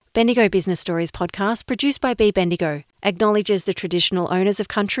Bendigo Business Stories podcast, produced by Bendigo, acknowledges the traditional owners of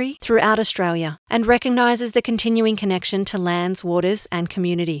country throughout Australia and recognises the continuing connection to lands, waters and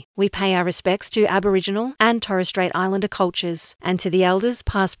community. We pay our respects to Aboriginal and Torres Strait Islander cultures and to the elders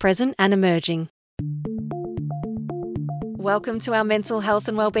past, present and emerging. Welcome to our Mental Health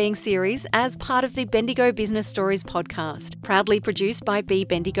and Wellbeing series as part of the Bendigo Business Stories podcast, proudly produced by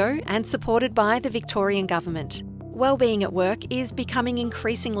Bendigo and supported by the Victorian Government. Wellbeing at work is becoming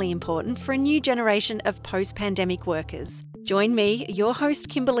increasingly important for a new generation of post-pandemic workers. Join me, your host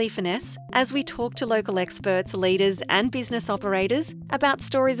Kimberly Finesse, as we talk to local experts, leaders and business operators about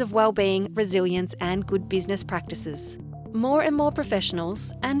stories of wellbeing, resilience and good business practices. More and more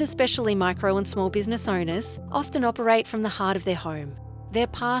professionals, and especially micro and small business owners, often operate from the heart of their home. Their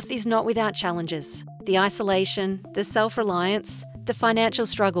path is not without challenges. The isolation, the self-reliance, the financial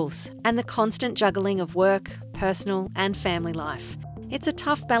struggles, and the constant juggling of work, personal and family life. It's a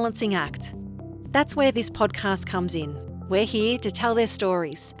tough balancing act. That's where this podcast comes in. We're here to tell their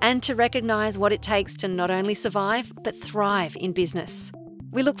stories and to recognise what it takes to not only survive, but thrive in business.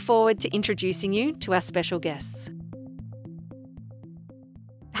 We look forward to introducing you to our special guests.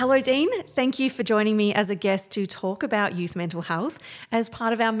 Hello, Dean. Thank you for joining me as a guest to talk about youth mental health as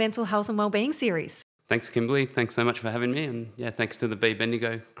part of our Mental Health and Wellbeing series. Thanks, Kimberly. Thanks so much for having me. And thanks to the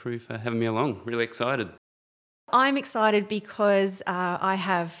Bendigo crew for having me along. Really excited. I'm excited because I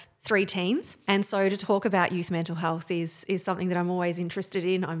have 3 teens. And so to talk about youth mental health is something that I'm always interested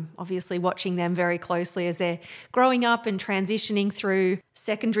in. I'm obviously watching them very closely as they're growing up and transitioning through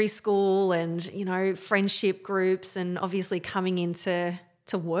secondary school and, friendship groups and obviously coming into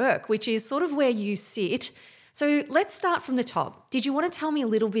work, which is sort of where you sit. So let's start from the top. Did you want to tell me a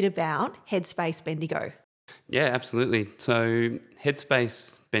little bit about Headspace Bendigo? Yeah, absolutely. So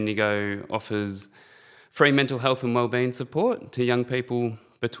Headspace Bendigo offers free mental health and wellbeing support to young people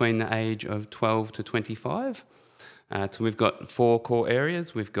between the age of 12 to 25. So we've got 4 core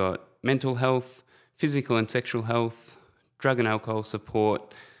areas. We've got mental health, physical and sexual health, drug and alcohol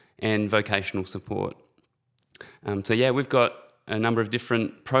support, and vocational support. We've got a number of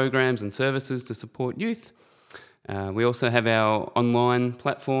different programs and services to support youth. We also have our online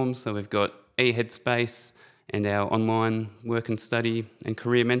platforms, so we've got eHeadspace and our online work and study and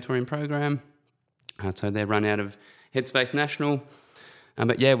career mentoring program. So they're run out of Headspace National.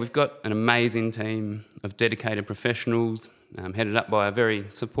 We've got an amazing team of dedicated professionals, headed up by a very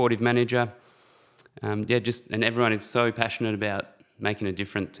supportive manager. And everyone is so passionate about making a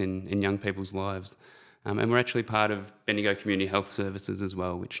difference in young people's lives. And we're actually part of Bendigo Community Health Services as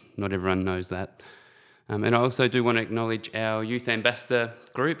well, which not everyone knows that. And I also do want to acknowledge our Youth Ambassador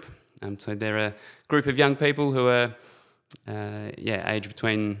group. So they're a group of young people who are aged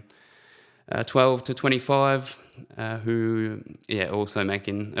between 12 to 25, who also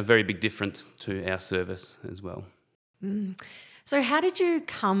making a very big difference to our service as well. So how did you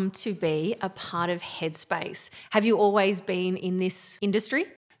come to be a part of Headspace? Have you always been in this industry?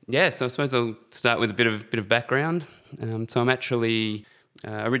 Yeah, so I suppose I'll start with a bit of background. So I'm actually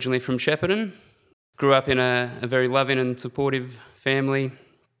originally from Shepparton. Grew up in a very loving and supportive family.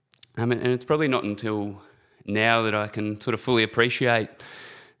 And it's probably not until now that I can sort of fully appreciate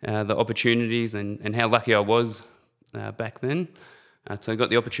the opportunities and how lucky I was back then. So I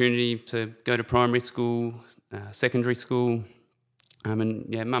got the opportunity to go to primary school, secondary school. Mum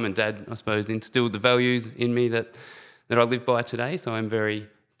and Dad, I suppose, instilled the values in me that I live by today. So I'm very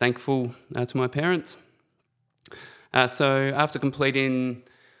thankful to my parents. So after completing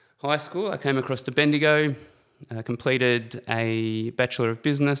high school, I came across to Bendigo, completed a Bachelor of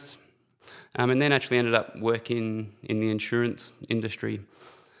Business, and then actually ended up working in the insurance industry.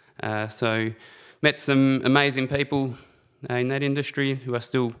 So met some amazing people in that industry who I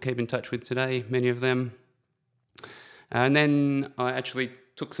still keep in touch with today, many of them. And then I actually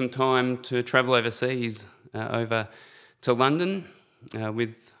took some time to travel overseas, over to London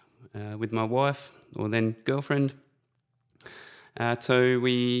with my wife, or then girlfriend. So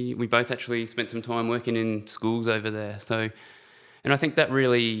we both actually spent some time working in schools over there. And I think that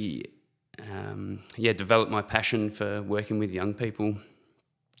really developed my passion for working with young people.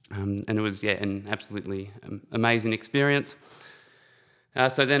 And it was an absolutely amazing experience.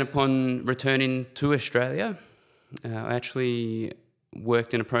 So then upon returning to Australia, I actually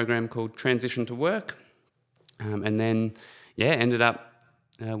worked in a program called Transition to Work, and then ended up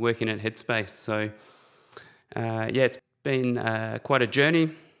working at Headspace. So it's been quite a journey,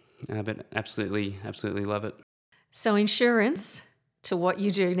 but absolutely love it. So insurance to what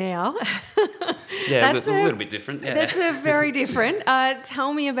you do now. Yeah, a little bit different. Yeah. That's a very different.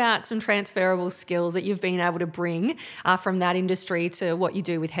 Tell me about some transferable skills that you've been able to bring from that industry to what you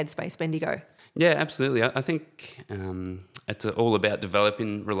do with Headspace Bendigo. Yeah, absolutely. I think it's all about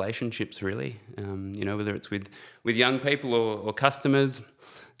developing relationships, really. Whether it's with young people or customers.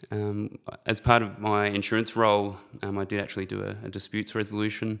 As part of my insurance role, I did actually do a disputes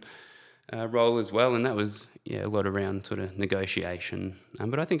resolution role as well, and that was a lot around sort of negotiation.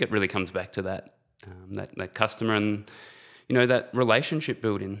 But I think it really comes back to that customer and that relationship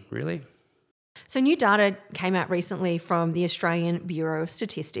building, really. So new data came out recently from the Australian Bureau of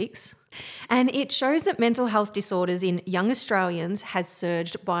Statistics, and it shows that mental health disorders in young Australians has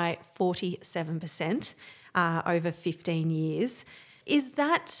surged by 47% over 15 years. Is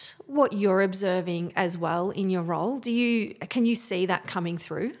that what you're observing as well in your role? Can you see that coming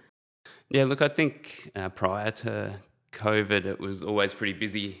through? Yeah, look, I think prior to COVID, it was always pretty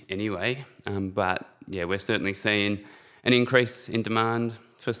busy anyway. But we're certainly seeing an increase in demand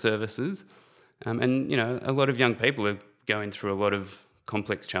for services. And a lot of young people are going through a lot of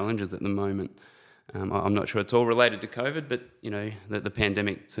complex challenges at the moment. I'm not sure it's all related to COVID, but, the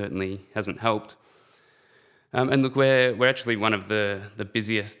pandemic certainly hasn't helped. And look, we're actually one of the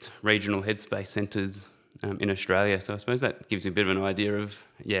busiest regional headspace centres in Australia. So I suppose that gives you a bit of an idea of,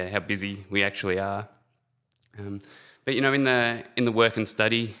 how busy we actually are. But, in the work and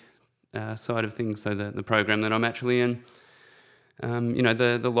study side of things, so the program that I'm actually in,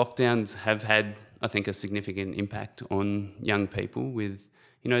 the lockdowns have had, I think, a significant impact on young people with,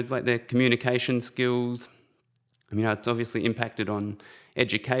 like their communication skills. It's obviously impacted on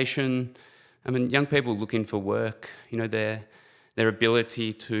education. Young people looking for work, their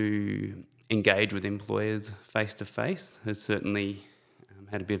ability to engage with employers face to face has certainly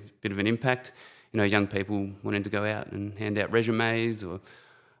had a bit of an impact. Young people wanting to go out and hand out resumes, or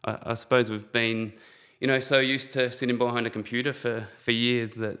I suppose we've been, so used to sitting behind a computer for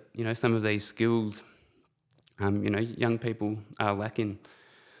years that, some of these skills, young people are lacking.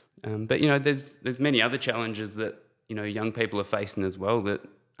 But, there's many other challenges that, young people are facing as well that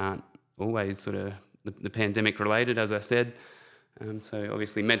aren't always sort of the pandemic related, as I said. So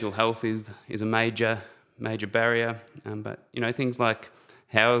obviously mental health is a major barrier. But, things like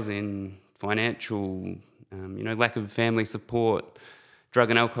housing, financial, lack of family support, drug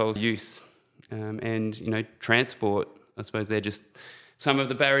and alcohol use, and, transport, I suppose they're just some of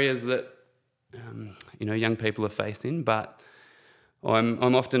the barriers that, young people are facing. But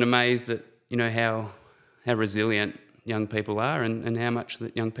I'm often amazed at, how resilient young people are and how much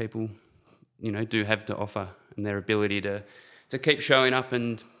that young people, do have to offer, and their ability to keep showing up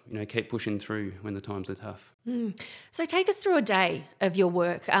and, keep pushing through when the times are tough. So take us through a day of your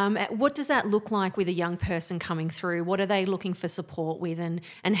work. What does that look like with a young person coming through? What are they looking for support with,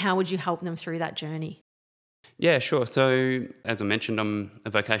 and how would you help them through that journey? Yeah, sure. So as I mentioned, I'm a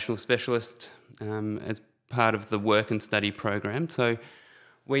vocational specialist as part of the work and study program. So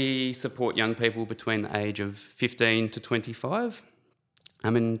we support young people between the age of 15 to 25.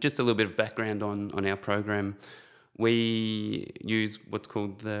 And just a little bit of background on our program. We use what's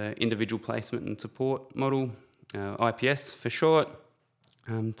called the individual placement and support model, IPS for short.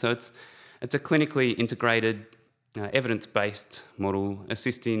 So it's a clinically integrated, evidence-based model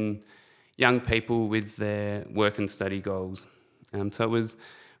assisting young people with their work and study goals. So it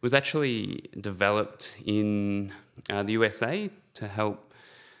was actually developed in the USA to help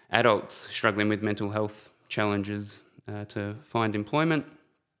adults struggling with mental health challenges to find employment.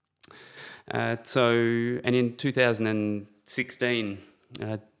 And in 2016,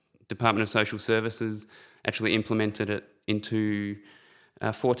 Department of Social Services actually implemented it into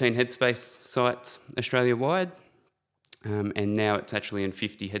 14 Headspace sites Australia-wide, and now it's actually in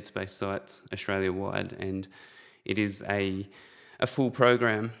 50 Headspace sites Australia-wide, and it is a full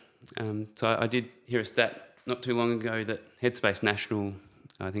program. So I did hear a stat not too long ago that Headspace National,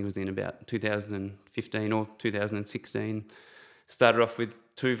 I think it was in about 2015 or 2016, started off with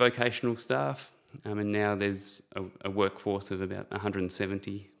 2 vocational staff, and now there's a workforce of about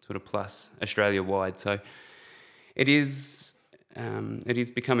 170 sort of plus Australia-wide. So it is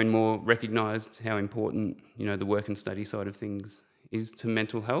becoming more recognised how important, the work and study side of things is to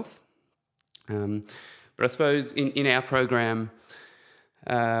mental health. But I suppose in our program,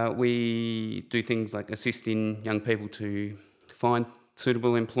 we do things like assisting young people to find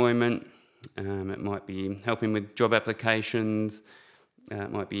suitable employment. It might be helping with job applications.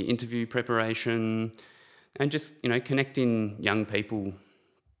 It might be interview preparation, and just connecting young people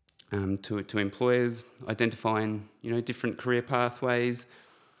to employers, identifying different career pathways,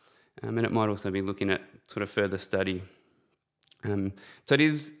 and it might also be looking at sort of further study. So it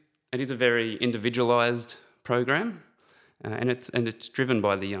is it is a very individualised program, and it's driven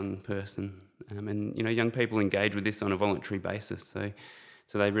by the young person. And young people engage with this on a voluntary basis,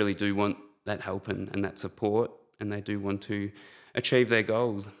 so they really do want that help and that support, and they do want to achieve their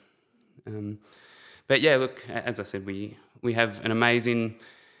goals. But yeah, look, as I said, we have an amazing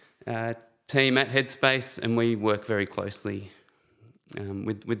team at Headspace, and we work very closely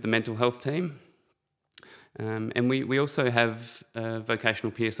with the mental health team. And we also have a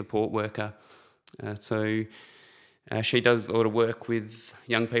vocational peer support worker. So she does a lot of work with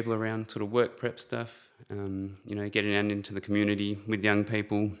young people around sort of work prep stuff, getting out into the community with young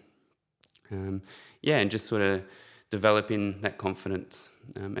people. And just sort of developing that confidence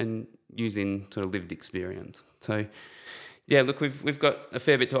and using sort of lived experience. So, yeah, look, we've got a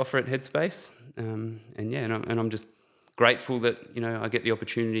fair bit to offer at Headspace, and I'm just grateful that I get the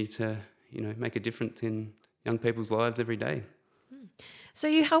opportunity to make a difference in young people's lives every day. So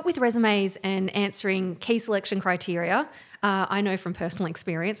you help with resumes and answering key selection criteria. I know from personal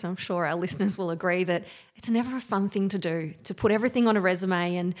experience, I'm sure our listeners will agree, that it's never a fun thing to do, to put everything on a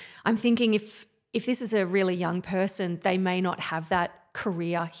resume. And I'm thinking if this is a really young person, they may not have that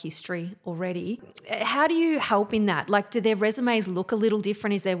career history already. How do you help in that? Like, do their resumes look a little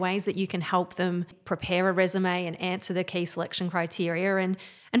different? Is there ways that you can help them prepare a resume and answer the key selection criteria?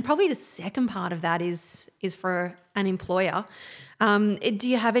 And probably the second part of that is for an employer. Do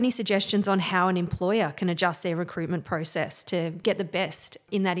you have any suggestions on how an employer can adjust their recruitment process to get the best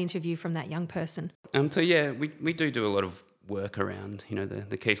in that interview from that young person? We do a lot of work around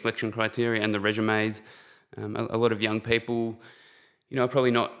the key selection criteria and the resumes. A lot of young people are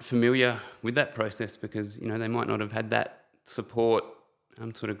probably not familiar with that process because they might not have had that support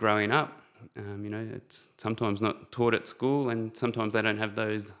sort of growing up. It's sometimes not taught at school, and sometimes they don't have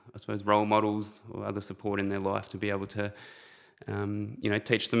those, I suppose, role models or other support in their life to be able to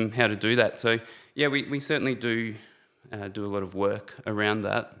teach them how to do that. So yeah, we certainly do a lot of work around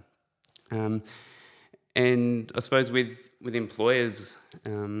that. And I suppose with employers,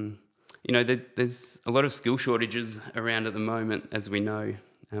 there's a lot of skill shortages around at the moment, as we know,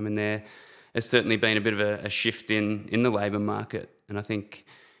 and there has certainly been a bit of a shift in the labour market. And I think,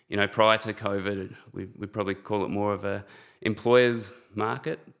 prior to COVID, we'd probably call it more of a employers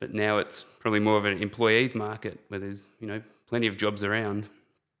market, but now it's probably more of an employees market where there's, plenty of jobs around.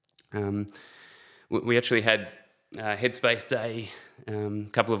 We actually had Headspace Day a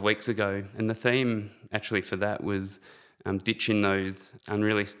couple of weeks ago, and the theme actually for that was ditching those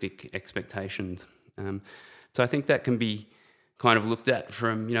unrealistic expectations. So I think that can be kind of looked at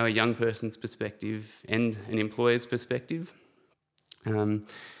from a young person's perspective and an employer's perspective.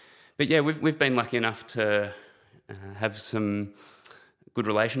 But yeah, we've been lucky enough to have some good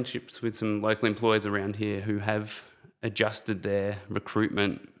relationships with some local employers around here who have adjusted their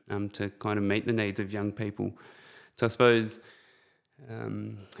recruitment to kind of meet the needs of young people. So I suppose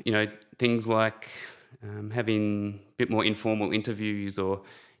things like having a bit more informal interviews or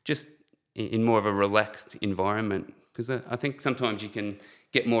just in more of a relaxed environment, because I think sometimes you can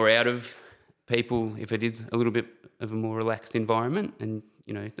get more out of people if it is a little bit of a more relaxed environment, and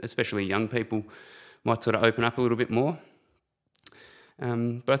especially young people might sort of open up a little bit more.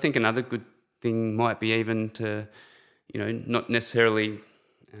 But I think another good thing might be even to not necessarily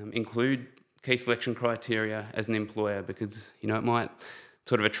include key selection criteria as an employer, because it might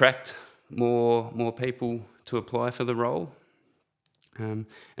sort of attract more people to apply for the role. And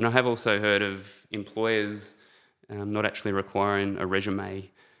I have also heard of employers not actually requiring a resume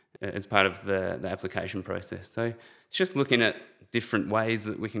as part of the application process. So it's just looking at different ways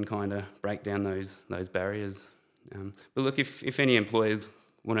that we can kind of break down those barriers. But look, if any employers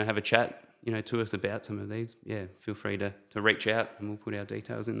want to have a chat to us about some of these, feel free to reach out, and we'll put our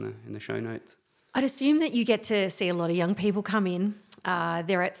details in the show notes. I'd assume that you get to see a lot of young people come in.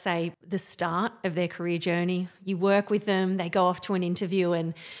 They're at, say, the start of their career journey. You work with them, they go off to an interview,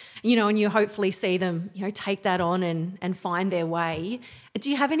 and you hopefully see them, take that on and find their way. Do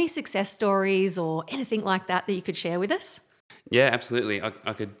you have any success stories or anything like that you could share with us? Yeah, absolutely.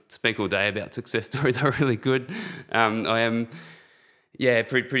 I could speak all day about success stories. I'm really good. I am,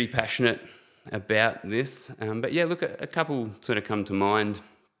 pretty passionate about this. But yeah, look, a couple sort of come to mind.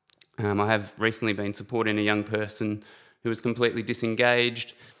 I have recently been supporting a young person who was completely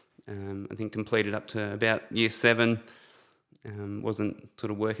disengaged. I think completed up to about year 7. Wasn't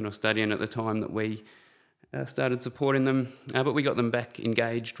sort of working or studying at the time that we started supporting them. But we got them back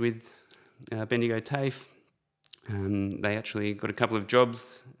engaged with Bendigo TAFE. They actually got a couple of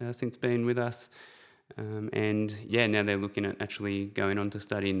jobs since being with us. Now they're looking at actually going on to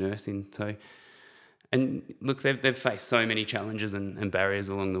study nursing. So And look, they've faced so many challenges and barriers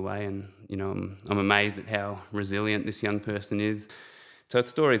along the way, and I'm amazed at how resilient this young person is. So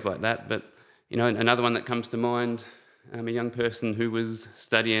it's stories like that. But another one that comes to mind, a young person who was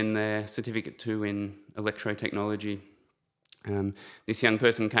studying their Certificate 2 in electrotechnology. This young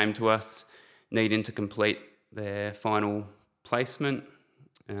person came to us needing to complete their final placement,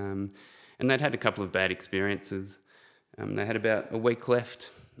 and they'd had a couple of bad experiences. They had about a week left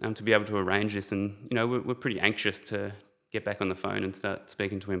to be able to arrange this, and we're pretty anxious to get back on the phone and start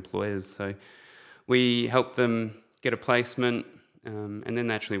speaking to employers. So we helped them get a placement, and then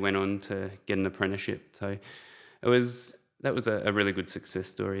they actually went on to get an apprenticeship. So that was a really good success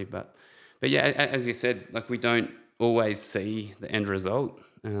story. But yeah, as you said, like, we don't always see the end result,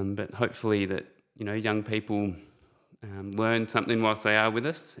 but hopefully that young people learn something whilst they are with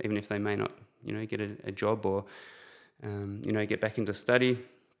us, even if they may not get a job or get back into study.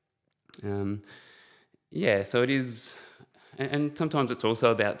 So it is, and sometimes it's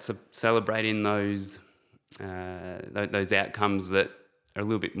also about celebrating those outcomes that are a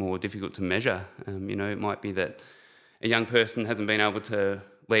little bit more difficult to measure. It might be that a young person hasn't been able to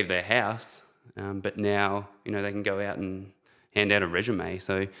leave their house, but now they can go out and hand out a resume.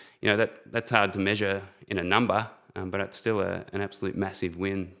 So that's hard to measure in a number, but it's still an absolute massive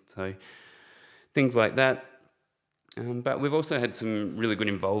win. So things like that. But we've also had some really good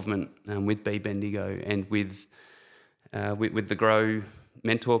involvement with Be Bendigo and with the Grow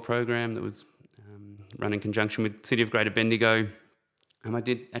Mentor program that was run in conjunction with City of Greater Bendigo. I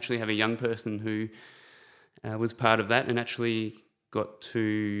did actually have a young person who was part of that and actually got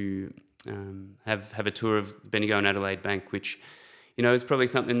to have a tour of Bendigo and Adelaide Bank, which is probably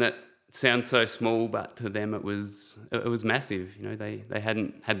something that sounds so small, but to them it was massive. They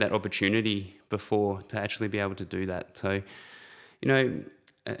hadn't had that opportunity before to actually be able to do that. So,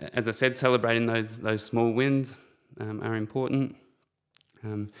 as I said, celebrating those small wins are important.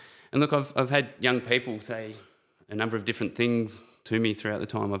 And look, I've had young people say a number of different things to me throughout the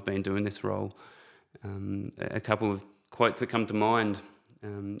time I've been doing this role. A couple of quotes that come to mind.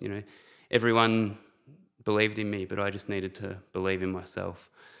 Everyone believed in me, but I just needed to believe in myself.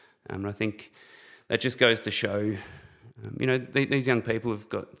 And I think that just goes to show, these young people have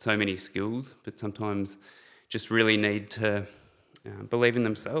got so many skills, but sometimes just really need to believe in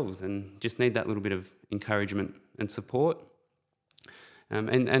themselves and just need that little bit of encouragement and support. And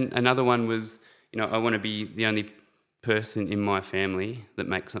another one was, I want to be the only person in my family that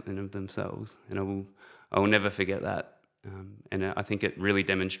makes something of themselves, and I will never forget that. And I think it really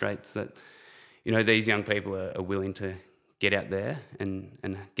demonstrates that, these young people are willing to get out there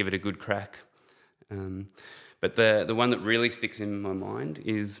and give it a good crack. But the one that really sticks in my mind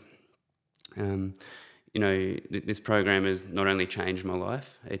is, this program has not only changed my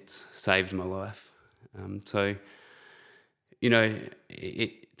life, it's saved my life. So,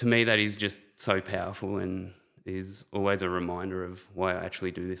 to me that is just so powerful and is always a reminder of why I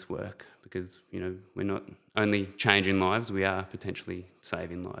actually do this work, because, we're not only changing lives, we are potentially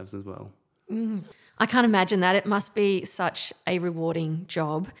saving lives as well. I can't imagine that. It must be such a rewarding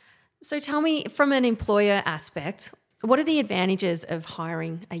job. So tell me, from an employer aspect, what are the advantages of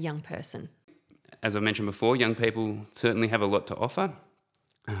hiring a young person? As I mentioned before, young people certainly have a lot to offer.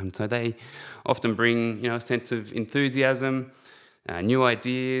 So they often bring, a sense of enthusiasm, new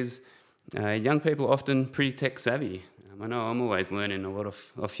ideas. Young people are often pretty tech savvy. I know I'm always learning a lot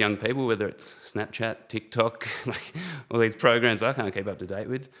off young people, whether it's Snapchat, TikTok, like all these programs I can't keep up to date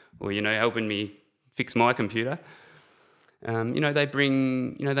with, or, helping me fix my computer. They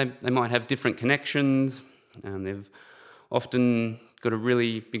bring, they might have different connections. They've often got a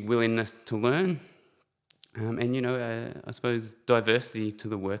really big willingness to learn. I suppose diversity to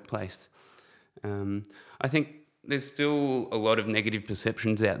the workplace. I think there's still a lot of negative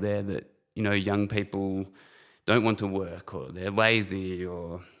perceptions out there that, young people don't want to work, or they're lazy,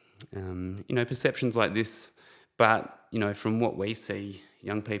 or, perceptions like this. But, from what we see,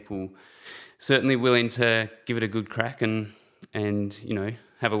 young people certainly willing to give it a good crack and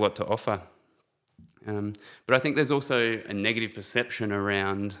have a lot to offer. But I think there's also a negative perception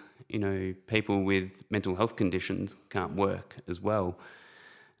around, people with mental health conditions can't work as well.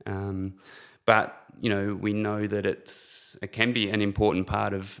 But, we know that it can be an important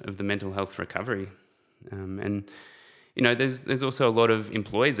part of the mental health recovery. And there's also a lot of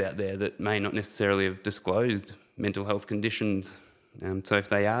employees out there that may not necessarily have disclosed mental health conditions. So if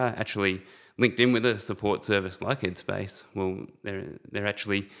they are actually linked in with a support service like Headspace, well, they're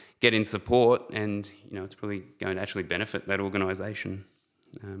actually getting support, and it's probably going to actually benefit that organisation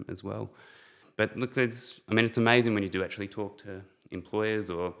as well. But look, it's amazing when you do actually talk to employers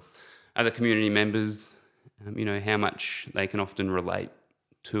or other community members, how much they can often relate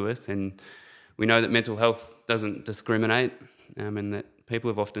to us. And we know that mental health doesn't discriminate, and that people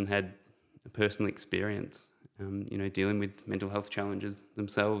have often had a personal experience, dealing with mental health challenges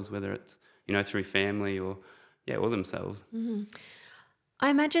themselves, whether it's, through family or themselves. Mm-hmm. I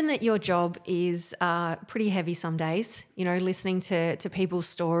imagine that your job is pretty heavy some days, listening to people's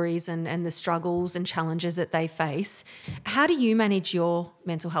stories and the struggles and challenges that they face. How do you manage your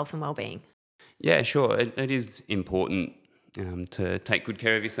mental health and wellbeing? Yeah, sure. It is important to take good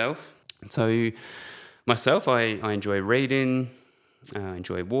care of yourself. So myself, I enjoy reading, I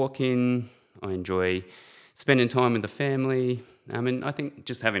enjoy walking, I enjoy spending time with the family. And I think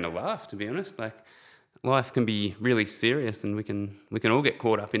just having a laugh, to be honest. Like, life can be really serious, and we can all get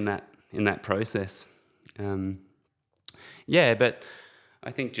caught up in that process. But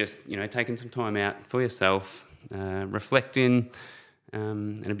I think just taking some time out for yourself, reflecting,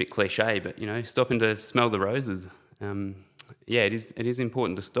 and a bit cliche, but stopping to smell the roses. It is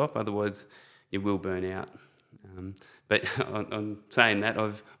important to stop, otherwise you will burn out. But on saying that,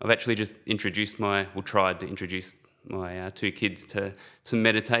 I've actually just tried to introduce my 2 kids to some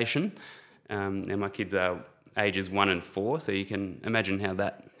meditation. And my kids are ages 1 and 4, so you can imagine how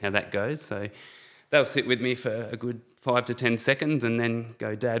that goes. So they'll sit with me for a good 5 to 10 seconds and then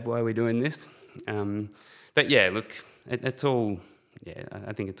go, "Dad, why are we doing this?" It's all. Yeah,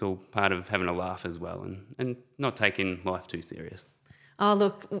 I think it's all part of having a laugh as well, and not taking life too serious. Oh,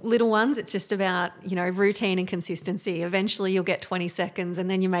 look, little ones, it's just about, routine and consistency. Eventually you'll get 20 seconds and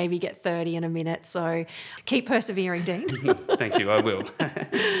then you maybe get 30 in a minute. So keep persevering, Dean. Thank you, I will.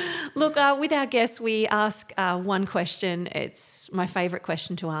 Look, with our guests, we ask one question. It's my favourite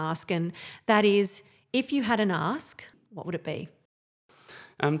question to ask, and that is, if you had an ask, what would it be?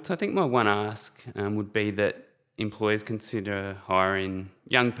 So I think my one ask would be that employers consider hiring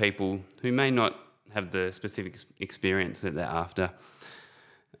young people who may not have the specific experience that they're after.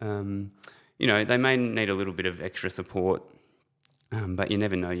 They may need a little bit of extra support, but you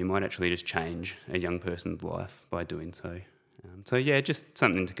never know. You might actually just change a young person's life by doing so. Just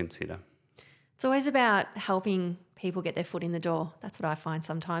something to consider. It's always about helping people get their foot in the door. That's what I find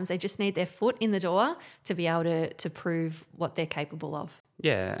sometimes. They just need their foot in the door to be able to prove what they're capable of.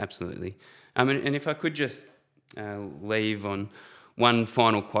 Yeah, absolutely. And if I could just leave on one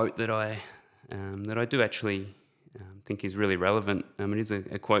final quote that I do actually think is really relevant. It is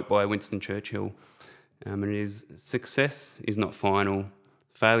a quote by Winston Churchill, and it is, "Success is not final,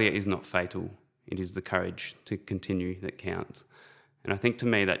 failure is not fatal, it is the courage to continue that counts." And I think to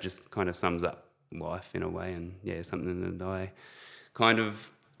me that just kind of sums up life in a way, and something that I kind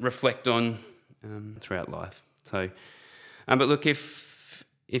of reflect on throughout life. So, but look, if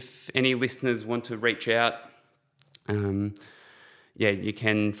any listeners want to reach out, you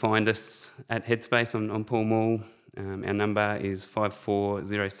can find us at Headspace on Pall Mall. Our number is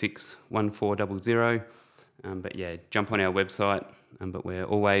 54061400. Jump on our website. But we're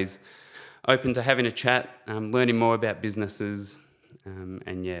always open to having a chat, learning more about businesses,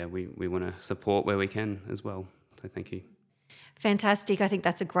 we want to support where we can as well. So thank you. Fantastic. I think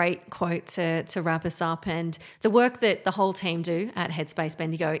that's a great quote to wrap us up. And the work that the whole team do at Headspace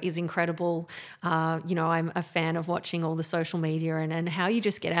Bendigo is incredible. I'm a fan of watching all the social media and how you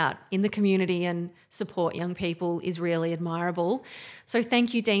just get out in the community and support young people is really admirable. So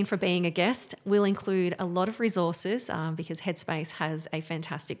thank you, Dean, for being a guest. We'll include a lot of resources because Headspace has a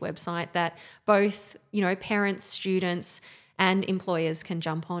fantastic website that both, parents, students and employers can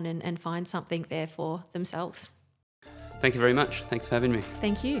jump on and find something there for themselves. Thank you very much. Thanks for having me.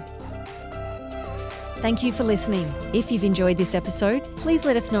 Thank you. Thank you for listening. If you've enjoyed this episode, please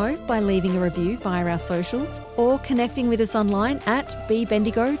let us know by leaving a review via our socials or connecting with us online at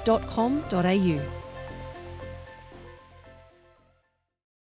bbendigo.com.au.